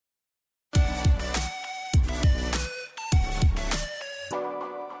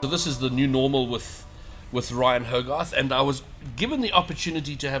So this is the new normal with Ryan Hogarth, and I was given the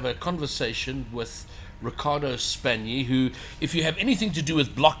opportunity to have a conversation with Ricardo Spagni, who, if you have anything to do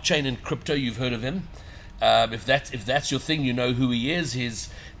with blockchain and crypto, you've heard of him. If that's your thing, you know who he is. He's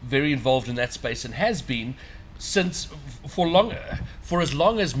very involved in that space and has been since for as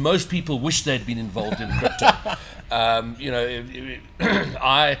long as most people wish they'd been involved in crypto.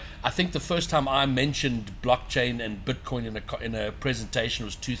 I think the first time I mentioned blockchain and Bitcoin in a presentation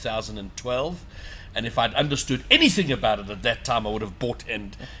was 2012, and if I'd understood anything about it at that time, I would have bought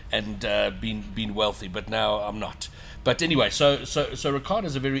and been wealthy. But now I'm not. But anyway, so Ricardo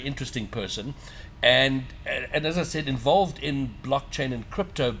is a very interesting person, and as I said, involved in blockchain and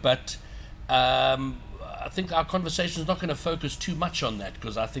crypto, but. I think our conversation is not going to focus too much on that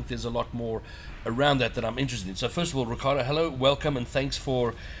because I think there's a lot more around that I'm interested in. So first of all, Ricardo, hello, welcome, and thanks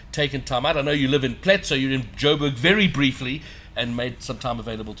for taking time out. I know you live in Plet, so you're in Joburg very briefly and made some time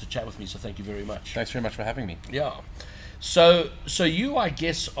available to chat with me, so thank you very much. Thanks very much for having me. Yeah. So you, I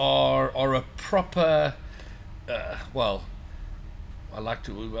guess, are a proper,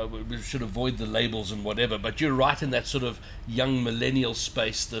 we should avoid the labels and whatever, but you're right in that sort of young millennial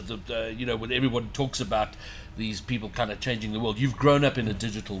space that when everyone talks about these people kind of changing the world. You've grown up in a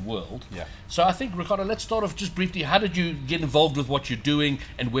digital world. Yeah. So I think, Ricardo, let's start off just briefly. How did you get involved with what you're doing,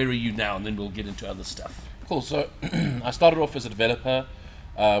 and where are you now? And then we'll get into other stuff. Cool. So I started off as a developer,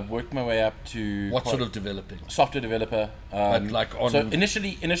 worked my way up to what sort of developing? Software developer. So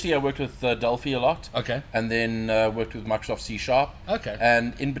initially I worked with Delphi a lot. Okay. And then worked with Microsoft C#. Okay.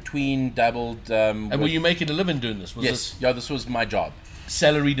 And in between dabbled. And were you making a living doing this? Yes. This was my job.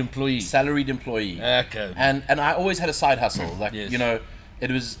 Salaried employee. Okay. And I always had a side hustle. Yes.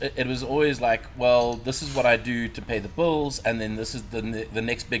 It was always like, well, this is what I do to pay the bills, and then this is the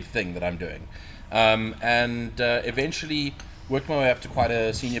next big thing that I'm doing. Eventually worked my way up to quite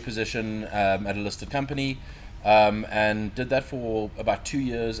a senior position at a listed company, and did that for about 2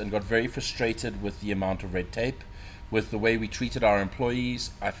 years and got very frustrated with the amount of red tape, with the way we treated our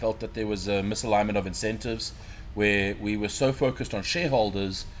employees. I felt that there was a misalignment of incentives where we were so focused on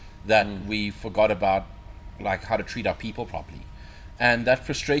shareholders that we forgot about how to treat our people properly. And that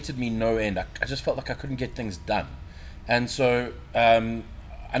frustrated me no end. I just felt like I couldn't get things done. And so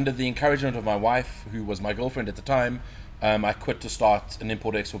under the encouragement of my wife, who was my girlfriend at the time, I quit to start an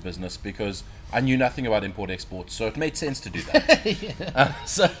import-export business because I knew nothing about import-export, so it made sense to do that.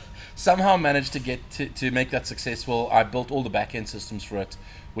 So somehow managed to get to make that successful. I built all the back-end systems for it,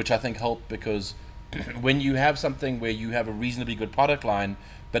 which I think helped because when you have something where you have a reasonably good product line,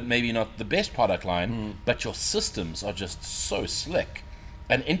 but maybe not the best product line, but your systems are just so slick,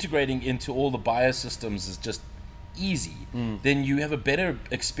 and integrating into all the buyer systems is just easy, then you have a better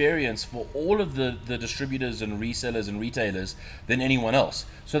experience for all of the distributors and resellers and retailers than anyone else.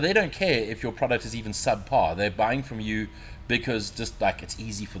 So they don't care if your product is even subpar. They're buying from you because just it's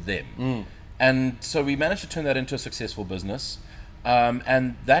easy for them. And so we managed to turn that into a successful business,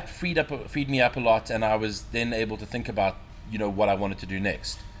 and that freed me up a lot, and I was then able to think about what I wanted to do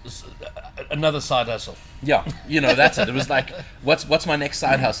next. Another side hustle. Yeah, that's it. It was like, what's my next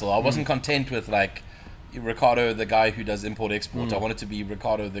side hustle? I wasn't content with Ricardo, the guy who does import-export. I wanted to be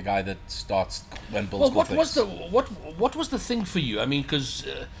Ricardo, the guy that starts and builds. Well, what was the thing for you? I mean, because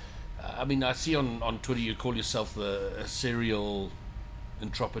I see on Twitter you call yourself a serial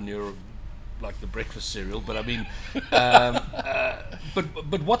entrepreneur, like the breakfast cereal. But I mean,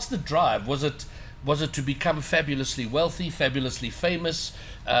 but what's the drive? Was it to become fabulously wealthy, fabulously famous,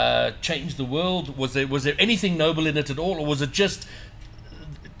 change the world? Was there anything noble in it at all, or was it just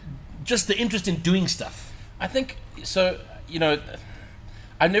the interest in doing stuff? I think so.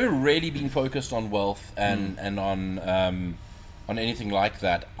 I've never really been focused on wealth and on anything like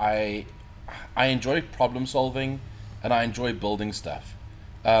that. I enjoy problem solving, and I enjoy building stuff.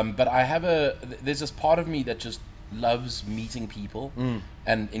 But there's this part of me that just loves meeting people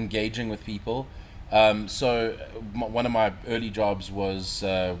and engaging with people. So one of my early jobs was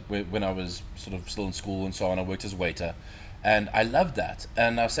when I was sort of still in school and so on. I worked as a waiter. And I loved that.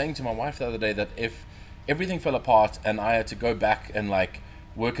 And I was saying to my wife the other day that if everything fell apart and I had to go back and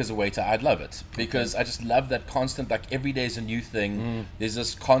work as a waiter, I'd love it. Because I just love that constant, every day is a new thing. There's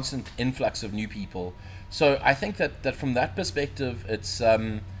this constant influx of new people. So I think that from that perspective, it's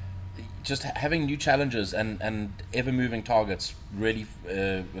just having new challenges and ever-moving targets really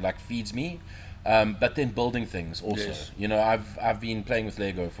feeds me. But then building things also. Yes. I've been playing with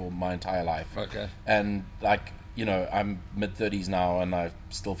Lego for my entire life. Okay. And I'm mid-30s now, and I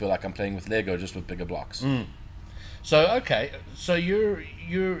still feel like I'm playing with Lego, just with bigger blocks. So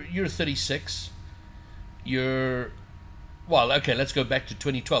you're 36. Well, okay, let's go back to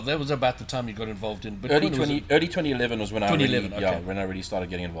 2012. That was about the time you got involved in Bitcoin. Early 2011 was when 2011, okay. when I really started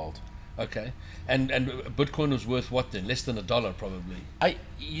getting involved. Okay, and Bitcoin was worth what then? Less than $1 probably.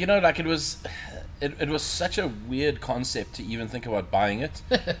 It was such a weird concept to even think about buying it,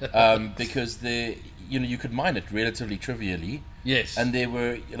 because you could mine it relatively trivially. Yes. And there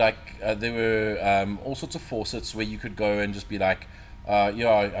were all sorts of faucets where you could go and just be like, I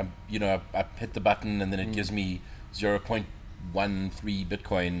hit the button and then it gives me 0.13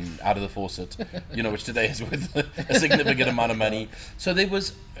 Bitcoin out of the faucet, which today is worth a significant amount of money. So there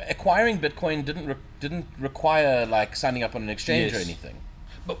was acquiring Bitcoin didn't require like signing up on an exchange or anything.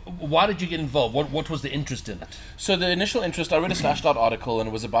 But why did you get involved? What was the interest in it? So the initial interest, I read a Slashdot article, and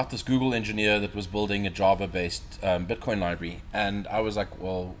it was about this Google engineer that was building a Java-based Bitcoin library. And I was like,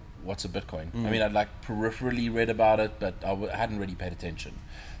 well, what's a Bitcoin? I mean, I'd like peripherally read about it, but I hadn't really paid attention.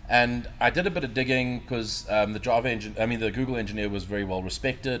 And I did a bit of digging because the Google engineer was very well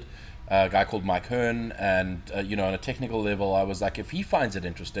respected, a guy called Mike Hearn, and on a technical level, I was like, if he finds it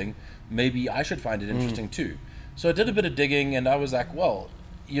interesting, maybe I should find it interesting too. So I did a bit of digging, and I was like, well,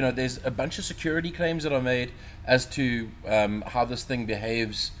 there's a bunch of security claims that are made as to how this thing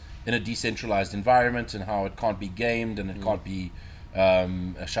behaves in a decentralized environment and how it can't be gamed and it can't be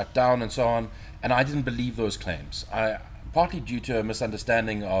shut down and so on. And I didn't believe those claims. Partly due to a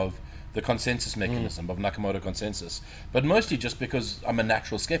misunderstanding of the consensus mechanism of Nakamoto consensus, but mostly just because I'm a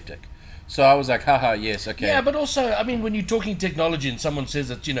natural skeptic. So I was like, haha, yes, okay. Yeah, but also, I mean, when you're talking technology and someone says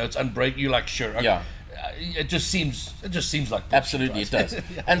that it's unbreakable, you're like, sure. Okay. Yeah. It just seems like bullshit, absolutely right? It does.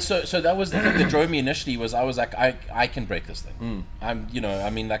 Yeah. And so that was the thing that drove me initially. Was I was like, I can break this thing. I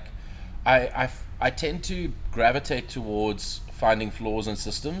tend to gravitate towards finding flaws in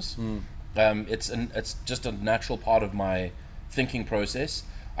systems. It's just a natural part of my thinking process.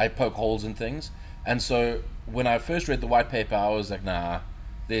 I poke holes in things, and so when I first read the white paper, I was like, nah,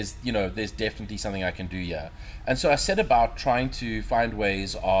 there's definitely something I can do here. And so I set about trying to find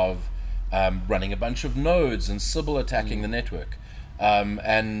ways of running a bunch of nodes and Sybil attacking the network,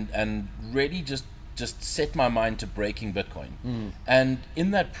 and really just set my mind to breaking Bitcoin. And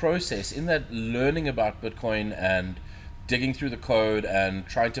in that process, in that learning about Bitcoin and digging through the code and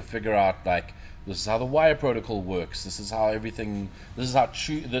trying to figure out like, this is how the wire protocol works, this is how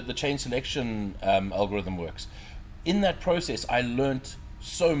the chain selection algorithm works. In that process, I learned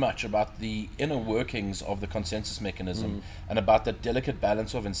so much about the inner workings of the consensus mechanism and about that delicate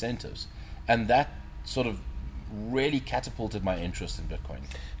balance of incentives. And that sort of really catapulted my interest in Bitcoin.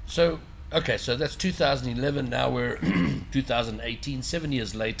 So that's 2011. Now we're 2018, 7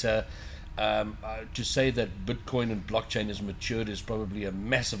 years later. To say that Bitcoin and blockchain has matured is probably a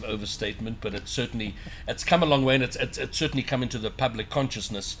massive overstatement, but it's come a long way, and it's certainly come into the public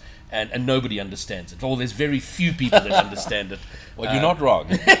consciousness, and nobody understands it. Or there's very few people that understand it. Well, you're not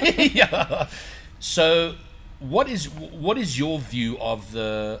wrong. Yeah. So what is your view of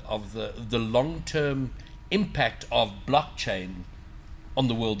the long-term impact of blockchain on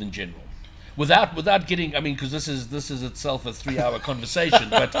the world in general? Without getting, I mean, because this is itself a 3-hour conversation,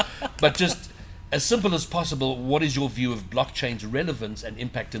 but just as simple as possible, what is your view of blockchain's relevance and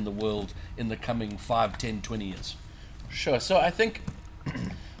impact in the world in the coming 5, 10, 20 years? Sure. So I think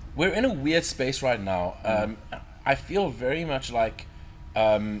we're in a weird space right now. I feel very much like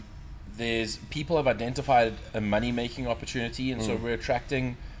people have identified a money-making opportunity, and so we're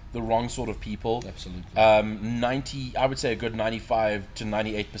attracting the wrong sort of people. Absolutely. I would say a good 95 to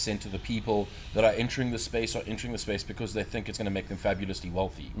 98% of the people that are entering the space because they think it's going to make them fabulously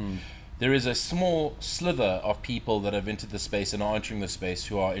wealthy. There is a small slither of people that have entered the space and are entering the space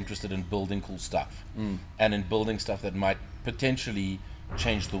who are interested in building cool stuff and in building stuff that might potentially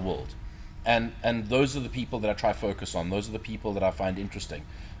change the world. And those are the people that I try to focus on. Those are the people that I find interesting.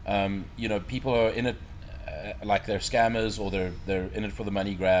 People are in it like they're scammers, or they're in it for the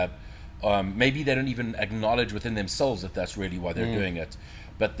money grab. Maybe they don't even acknowledge within themselves that that's really why they're doing it,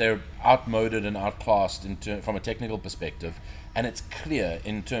 but they're outmoded and outclassed from a technical perspective, and it's clear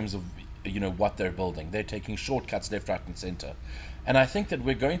in terms of what they're building. They're taking shortcuts left, right, and center, and I think that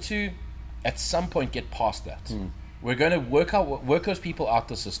we're going to at some point get past that. We're going to work those people out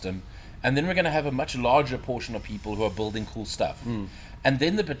the system, and then we're going to have a much larger portion of people who are building cool stuff. And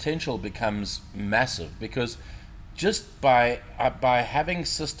then the potential becomes massive, because just by having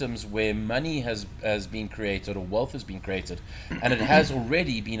systems where money has been created or wealth has been created, and it has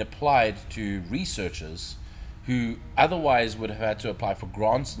already been applied to researchers who otherwise would have had to apply for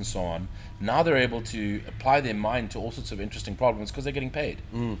grants and so on, now they're able to apply their mind to all sorts of interesting problems because they're getting paid.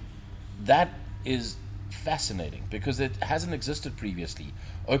 That is fascinating because it hasn't existed previously.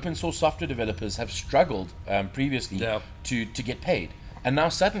 Open source software developers have struggled previously to get paid. And now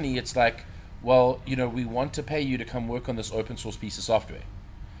suddenly it's like, well, we want to pay you to come work on this open source piece of software.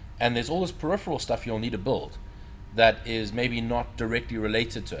 And there's all this peripheral stuff you'll need to build that is maybe not directly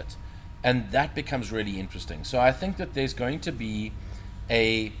related to it. And that becomes really interesting. So I think that there's going to be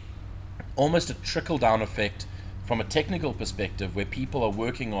almost a trickle-down effect from a technical perspective where people are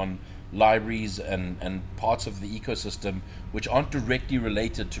working on libraries and parts of the ecosystem which aren't directly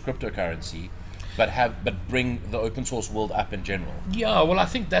related to cryptocurrency, but bring the open source world up in general. Yeah, well, I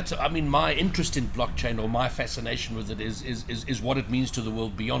think my interest in blockchain, or my fascination with it, is what it means to the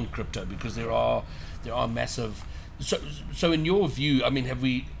world beyond crypto, because there are massive. So in your view, have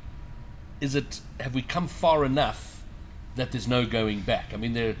we come far enough that there's no going back?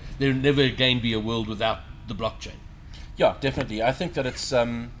 There'll never again be a world without the blockchain. Yeah, definitely. I think that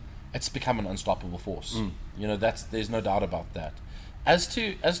it's become an unstoppable force. There's no doubt about that. As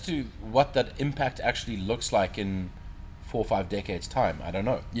to what that impact actually looks like in 4 or 5 decades time, I don't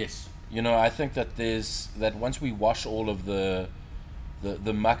know. Yes. I think that once we wash all of the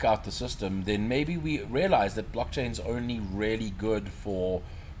muck out the system, then maybe we realize that blockchain's only really good for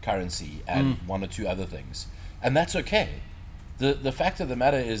currency and one or two other things, and that's okay. The fact of the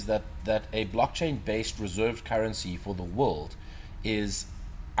matter is that a blockchain-based reserved currency for the world is,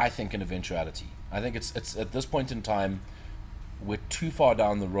 I think, an eventuality. I think it's at this point in time, we're too far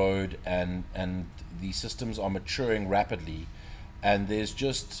down the road, and the systems are maturing rapidly, and there's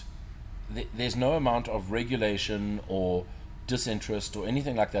no amount of regulation or disinterest or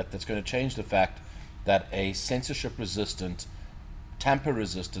anything like that that's going to change the fact that a censorship-resistant,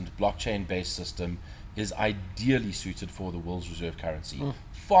 tamper-resistant, blockchain-based system is ideally suited for the world's reserve currency,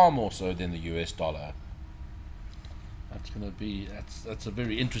 far more so than the US dollar. That's a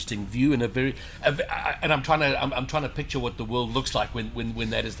very interesting view, and and I'm trying to picture what the world looks like when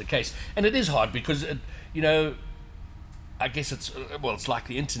that is the case, and it is hard because I guess it's like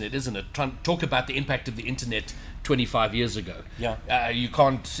the internet, isn't it? Talk about the impact of the internet 25 years ago. Yeah. You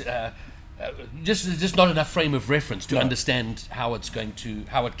can't. There's just not enough frame of reference to understand how it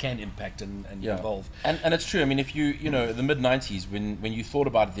can impact and evolve. And it's true. If you the mid 90s when you thought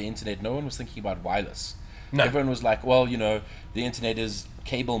about the internet, no one was thinking about wireless. No. Everyone was like, well, the internet is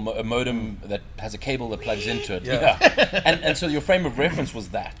a modem that has a cable that plugs into it. Yeah. and so your frame of reference was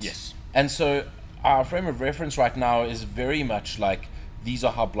that. Yes. And so our frame of reference right now is very much like these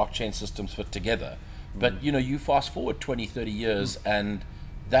are how blockchain systems fit together. But you fast forward 20, 30 years and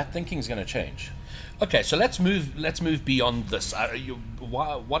that thinking is going to change. Okay, so let's move beyond this.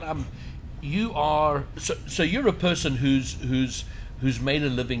 You're a person who's made a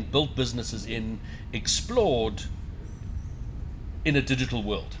living, built businesses explored in a digital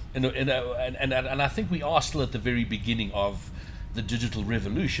world, and I think we are still at the very beginning of the digital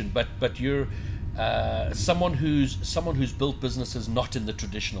revolution. But you're someone who's built businesses not in the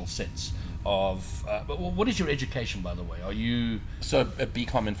traditional sense of. What is your education, by the way? Are you a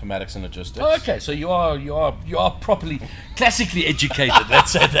BCom informatics and logistics? Oh, okay, so you are properly classically educated.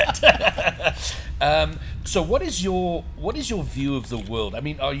 Let's say that. So what is your view of the world?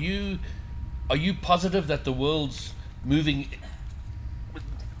 Are you positive that the world's moving?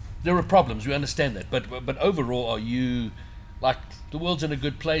 There are problems, we understand that, but overall, are you like the world's in a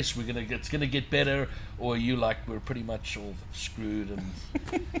good place? It's gonna get better, or are you like we're pretty much all screwed? And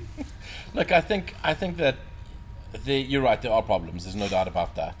look, I think that you're right. There are problems. There's no doubt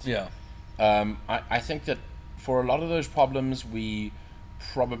about that. Yeah. I think that for a lot of those problems, we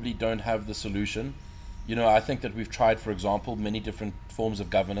probably don't have the solution. I think that we've tried, for example, many different forms of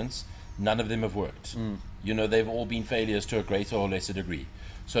governance. None of them have worked. They've all been failures to a greater or lesser degree.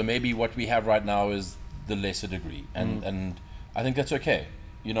 So maybe what we have right now is the lesser degree, and I think that's okay.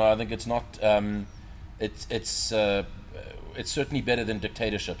 I think it's not. It's certainly better than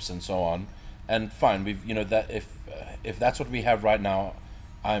dictatorships and so on. And fine, we've that if that's what we have right now,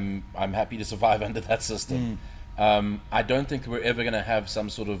 I'm happy to survive under that system. I don't think we're ever going to have some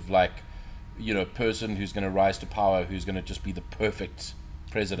sort of person who's going to rise to power who's going to just be the perfect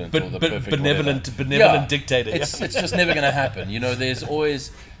president or the perfect benevolent dictator. It's just never going to happen. There's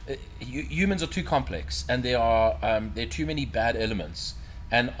always humans are too complex, and there are too many bad elements.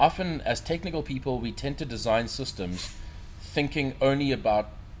 And often, as technical people, we tend to design systems thinking only about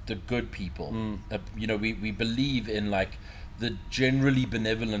the good people. We believe in the generally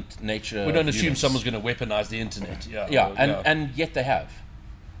benevolent nature. We don't of assume humans. someone's going to weaponize the internet. And yet they have.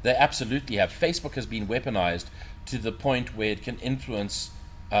 They absolutely have. Facebook has been weaponized to the point where it can influence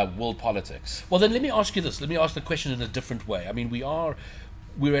world politics. Well, then let me ask you this. Let me ask the question in a different way.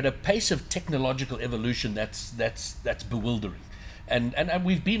 we're at a pace of technological evolution that's bewildering. And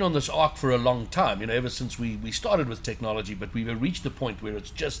we've been on this arc for a long time, ever since we started with technology, but we've reached the point where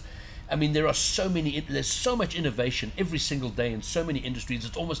it's just, there's so much innovation every single day in so many industries,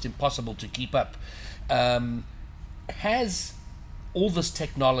 it's almost impossible to keep up. Has all this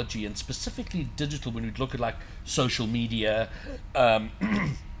technology, and specifically digital, when we look at like social media,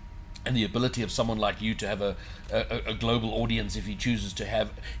 and the ability of someone like you to have a global audience if he chooses to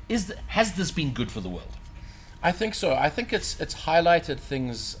have, has this been good for the world? I think so. I think it's highlighted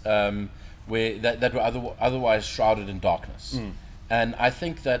things where that were otherwise shrouded in darkness, and I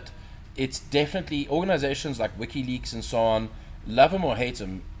think that it's definitely organizations like WikiLeaks and so on, love them or hate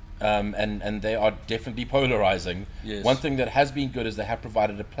them, and they are definitely polarizing. Yes. One thing that has been good is they have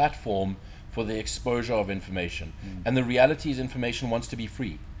provided a platform for the exposure of information, and the reality is information wants to be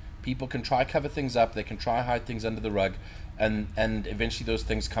free. People can try cover things up, they can try hide things under the rug, and eventually those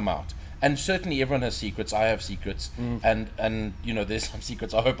things come out. And certainly everyone has secrets. I have secrets, and there's some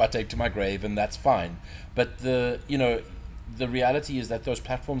secrets I hope I take to my grave, and that's fine. But the reality is that those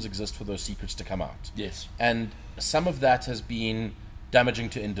platforms exist for those secrets to come out. Yes. And some of that has been damaging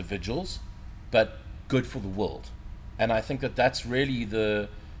to individuals, but good for the world. And I think that that's really the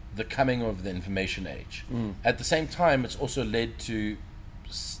coming of the information age. At the same time, it's also led to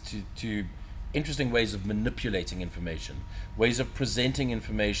interesting ways of manipulating information, ways of presenting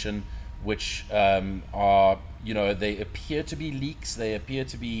information which are, they appear to be leaks, they appear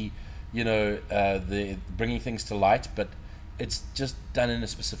to be, the bringing things to light, but it's just done in a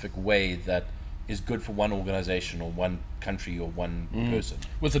specific way that is good for one organization or one country or one person.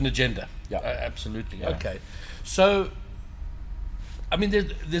 With an agenda. Yeah. Absolutely. Yeah. Okay. So,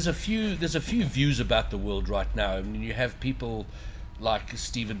 there's a few views about the world right now. You have people like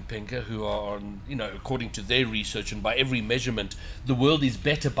Steven Pinker, who are on, according to their research and by every measurement, the world is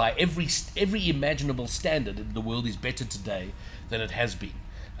better by every imaginable standard. The world is better today than it has been,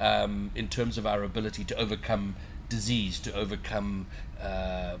 in terms of our ability to overcome disease, to overcome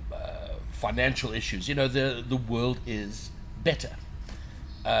financial issues. The world is better.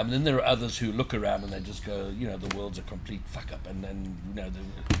 Then there are others who look around and they just go, the world's a complete fuck up, and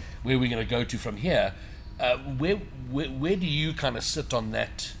where are we going to go to from here? Where do you kind of sit on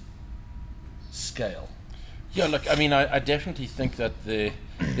that scale? Yeah, look, I definitely think that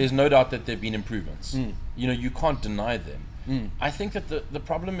there's no doubt that there have been improvements. You can't deny them. I think that the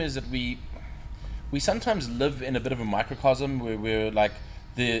problem is that we sometimes live in a bit of a microcosm where we're like,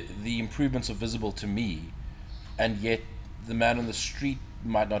 the improvements are visible to me, and yet the man on the street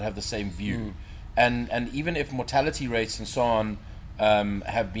might not have the same view. And even if mortality rates and so on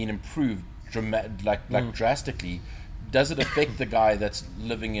have been improved drastically, does it affect the guy that's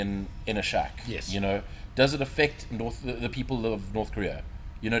living in a shack? Yes. Does it affect the people of North Korea?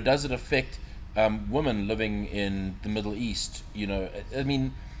 Does it affect women living in the Middle East?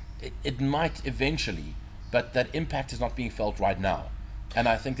 It might eventually, but that impact is not being felt right now. And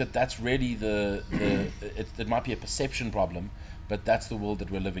I think that that's really it might be a perception problem, but that's the world that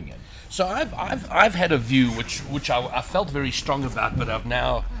we're living in. So I've had a view which I felt very strong about, but I've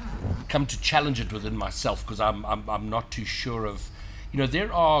now come to challenge it within myself, because I'm not too sure of,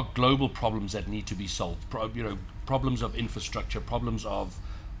 there are global problems that need to be solved. Problems of infrastructure, problems of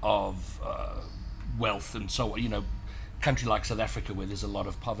wealth, and so on. Country like South Africa, where there's a lot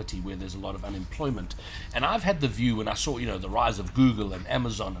of poverty, where there's a lot of unemployment, and I've had the view when I saw the rise of Google and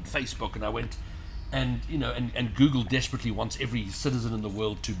Amazon and Facebook, and I went, and Google desperately wants every citizen in the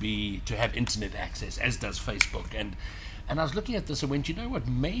world to have internet access, as does Facebook, and I was looking at this and went, what,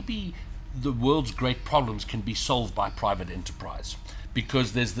 maybe the world's great problems can be solved by private enterprise,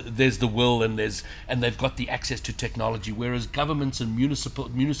 because there's the will, and they've got the access to technology, whereas governments and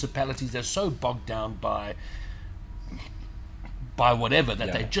municipalities, they're so bogged down by whatever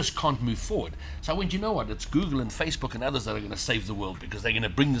that they just can't move forward. So I went, what, it's Google and Facebook and others that are going to save the world, because they're going to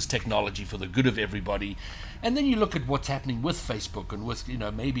bring this technology for the good of everybody. And then you look at what's happening with Facebook and with,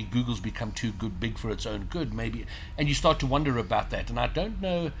 maybe Google's become too big for its own good, maybe, and you start to wonder about that. And I don't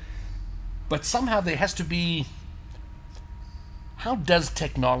know, but somehow there has to be, how does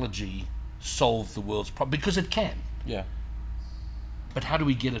technology solve the world's problem? Because it can. Yeah. But how do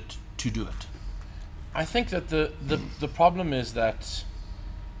we get it to do it? I think that the problem is that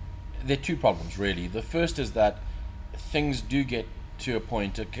there are two problems, really. The first is that things do get to a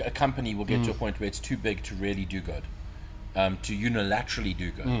point, a company will get to a point where it's too big to really do good, to unilaterally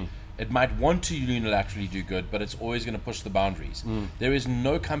do good. It might want to unilaterally do good, but it's always going to push the boundaries. There is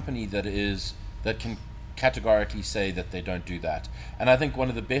no company that can categorically say that they don't do that. And I think one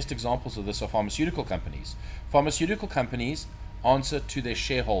of the best examples of this are pharmaceutical companies. Pharmaceutical companies answer to their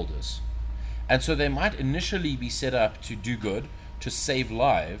shareholders. And so they might initially be set up to do good, to save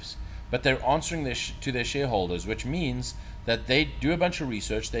lives, but they're answering to their shareholders, which means that they do a bunch of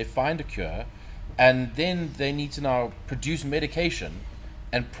research, they find a cure, and then they need to now produce medication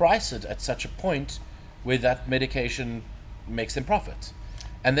and price it at such a point where that medication makes them profit.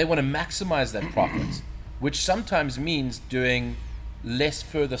 And they want to maximize that profit, which sometimes means doing less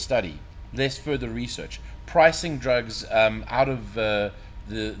further study, less further research, pricing drugs out of the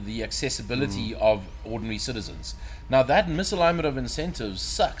accessibility of ordinary citizens. Now that misalignment of incentives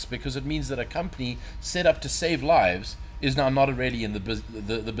sucks, because it means that a company set up to save lives is now not really in the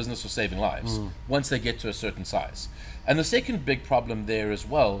business of saving lives once they get to a certain size. And the second big problem there as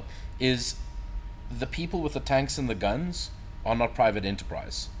well is the people with the tanks and the guns are not private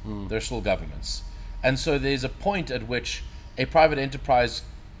enterprise. They're still governments. And so there's a point at which a private enterprise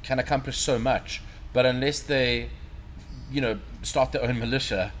can accomplish so much, but unless they, start their own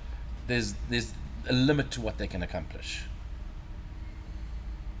militia, there's a limit to what they can accomplish.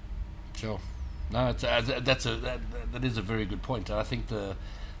 Sure. No, that is a very good point. And I think the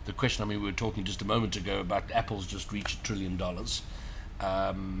question, we were talking just a moment ago about Apple's just reached $1 trillion.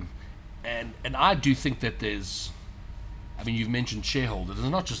 And I do think that there's, you've mentioned shareholders. It's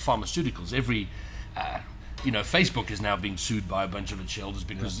not just pharmaceuticals. Every, Facebook is now being sued by a bunch of its shareholders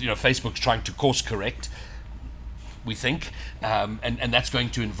because, Facebook's trying to course correct, we think, and that's going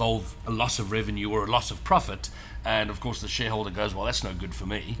to involve a loss of revenue or a loss of profit. And of course the shareholder goes, well, that's no good for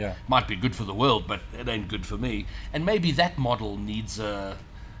me. Might be good for the world, but it ain't good for me. And maybe that model needs a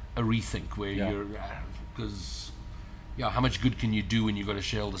rethink where you're, because how much good can you do when you've got a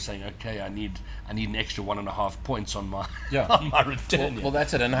shareholder saying, okay, I need an extra 1.5 points on my on my return. Well,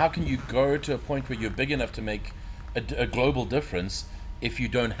 that's it. And how can you go to a point where you're big enough to make a global difference if you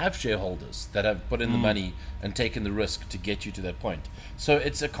don't have shareholders that have put in the money and taken the risk to get you to that point? So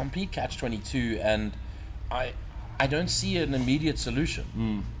it's a complete catch-22, and I don't see an immediate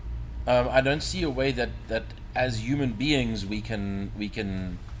solution. I don't see a way that as human beings we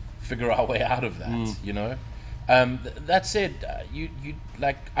can figure our way out of that. That said, you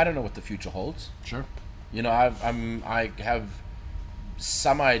I don't know what the future holds. Sure. I have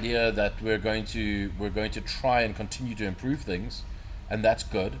some idea that we're going to try and continue to improve things, and that's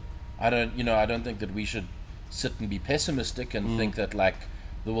good. I don't think that we should sit and be pessimistic and think that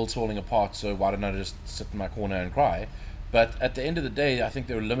the world's falling apart, so why don't I just sit in my corner and cry? But at the end of the day, I think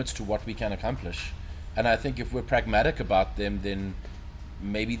there are limits to what we can accomplish, and I think if we're pragmatic about them, then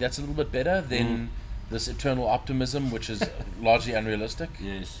maybe that's a little bit better than this eternal optimism, which is largely unrealistic.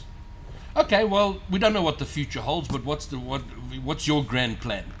 Yes. Okay, well, we don't know what the future holds, but what's your grand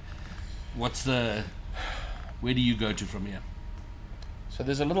plan? Where do you go to from here? So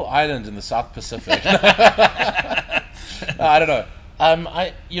there's a little island in the South Pacific. I don't know.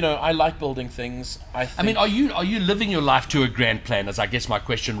 I like building things. Are you living your life to a grand plan? Is I guess my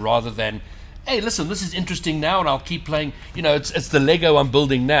question, rather than, hey, listen, this is interesting now, and I'll keep playing. It's the Lego I'm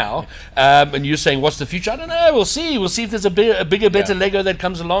building now, and you're saying, what's the future? I don't know. We'll see. We'll see if there's a bigger, better Lego that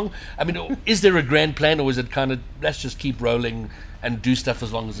comes along. Is there a grand plan, or is it kind of let's just keep rolling and do stuff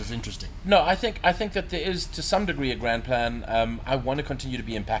as long as it's interesting? No, I think that there is to some degree a grand plan. I want to continue to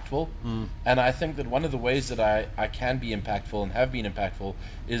be impactful, and I think that one of the ways that I can be impactful and have been impactful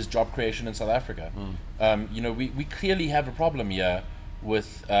is job creation in South Africa. We clearly have a problem here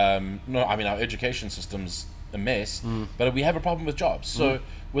with our education system's a mess, but we have a problem with jobs. So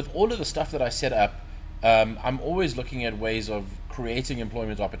with all of the stuff that I set up, I'm always looking at ways of creating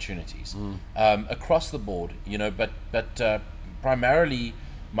employment opportunities across the board. But primarily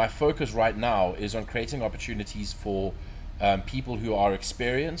my focus right now is on creating opportunities for people who are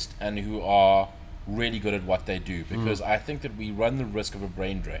experienced and who are really good at what they do, because I think that we run the risk of a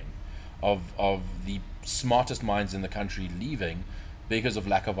brain drain of the smartest minds in the country leaving because of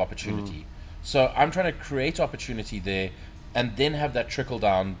lack of opportunity. So I'm trying to create opportunity there, and then have that trickle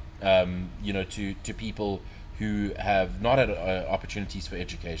down, to people who have not had opportunities for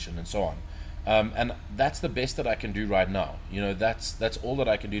education and so on. And that's the best that I can do right now. That's all that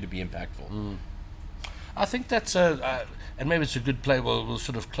I can do to be impactful. I think that's and maybe it's a good play. We'll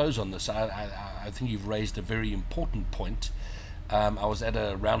sort of close on this. I think you've raised a very important point. I was at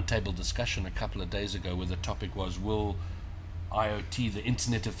a roundtable discussion a couple of days ago where the topic was, will IoT, the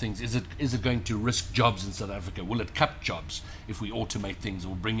Internet of Things, is it going to risk jobs in South Africa? Will it cut jobs if we automate things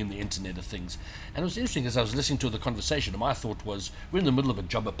or bring in the Internet of Things? And it was interesting as I was listening to the conversation, and my thought was, we're in the middle of a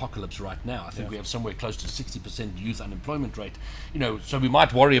job apocalypse right now. I think we have somewhere close to 60% youth unemployment rate. So we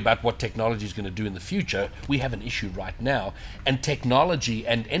might worry about what technology is going to do in the future. We have an issue right now, and technology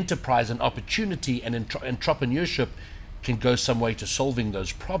and enterprise and opportunity and entrepreneurship can go some way to solving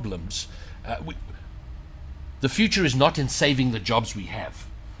those problems. The future is not in saving the jobs we have,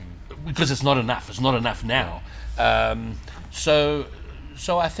 because it's not enough. It's not enough now. So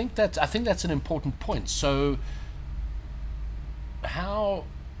I think that's an important point. So how?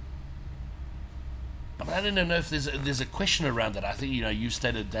 I don't know if there's a question around that. I think you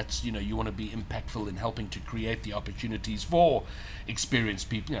stated that's you want to be impactful in helping to create the opportunities for experienced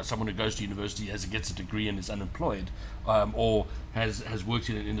people. Someone who goes to university, gets a degree and is unemployed, or has worked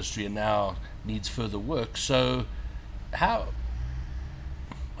in an industry and now needs further work. So how?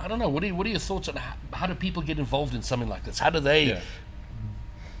 I don't know. What are your thoughts on how do people get involved in something like this? How do they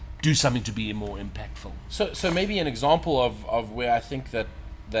do something to be more impactful? So maybe an example of where I think that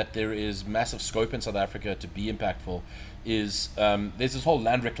there is massive scope in South Africa to be impactful is there's this whole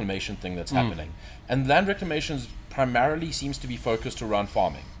land reclamation thing that's happening, and land reclamation primarily seems to be focused around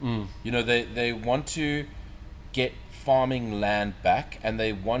farming. They want to get farming land back, and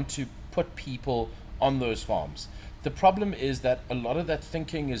they want to put people on those farms. The problem is that a lot of that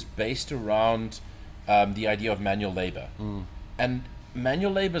thinking is based around the idea of manual labor, and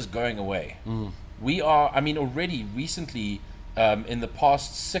manual labor is going away. Already recently, in the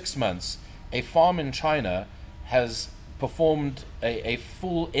past 6 months, a farm in China has performed a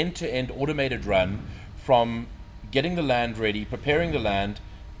full end-to-end automated run from getting the land ready, preparing the land,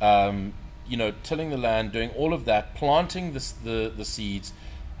 tilling the land, doing all of that, planting the seeds,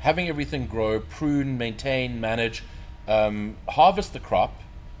 having everything grow, prune, maintain, manage, harvest the crop,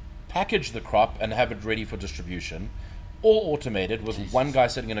 package the crop, and have it ready for distribution, all automated with one guy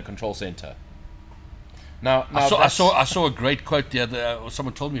sitting in a control center. Now I saw a great quote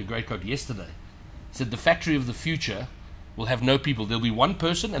someone told me a great quote yesterday. It said the factory of the future will have no people. There'll be one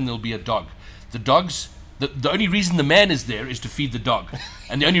person and there'll be a dog. The dogs, the only reason the man is there is to feed the dog,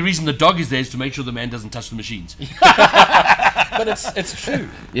 and the only reason the dog is there is to make sure the man doesn't touch the machines. But it's true.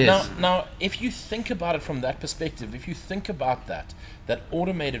 Yes. Now, if you think about it from that perspective, if you think about that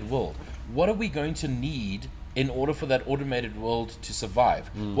automated world, what are we going to need in order for that automated world to survive?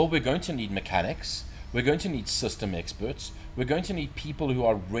 Well, we're going to need mechanics. We're going to need system experts. We're going to need people who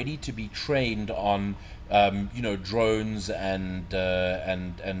are ready to be trained on, drones and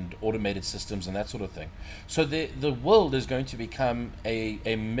automated systems and that sort of thing. So the world is going to become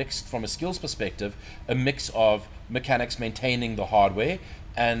a mixed, from a skills perspective, a mix of mechanics maintaining the hardware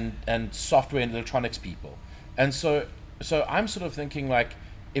and software and electronics people. And so I'm sort of thinking, like,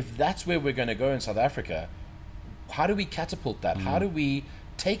 if that's where we're going to go in South Africa, how do we catapult that? How do we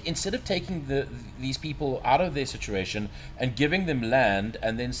instead of taking these people out of their situation and giving them land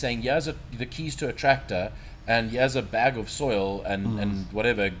and then saying, here's the keys to a tractor and here's a bag of soil and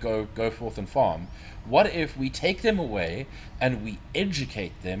whatever, go forth and farm. What if we take them away and we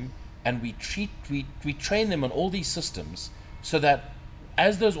educate them and we train them on all these systems, so that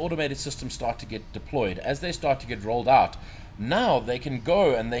as those automated systems start to get deployed, as they start to get rolled out, now they can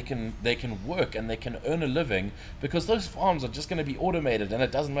go and they can work and they can earn a living, because those farms are just going to be automated and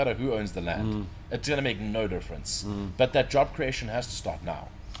it doesn't matter who owns the land. It's going to make no difference. But that job creation has to start now.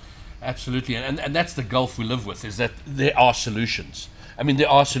 Absolutely, and that's the gulf we live with, is that there are solutions. I mean, there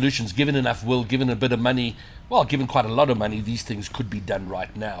are solutions. Given enough will, given a bit of money, well, given quite a lot of money, these things could be done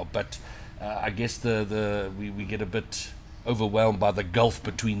right now. But I guess we get a bit overwhelmed by the gulf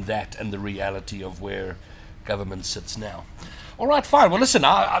between that and the reality of where government sits now. All right, fine. Well, listen,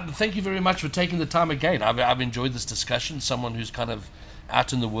 I thank you very much for taking the time again. I've enjoyed this discussion. Someone who's kind of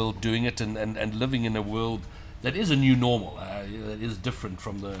out in the world doing it and living in a world that is a new normal. That is different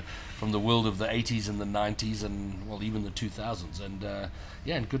from the world of the 80s and the 90s and, well, even the 2000s.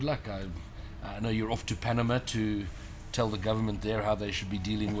 And good luck. I know you're off to Panama to tell the government there how they should be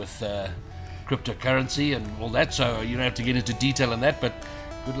dealing with cryptocurrency and all that. So you don't have to get into detail on that, but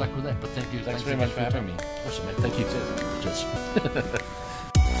good luck with that. But thank you. Thanks very much for having me. Awesome, mate. Thank you. Cheers.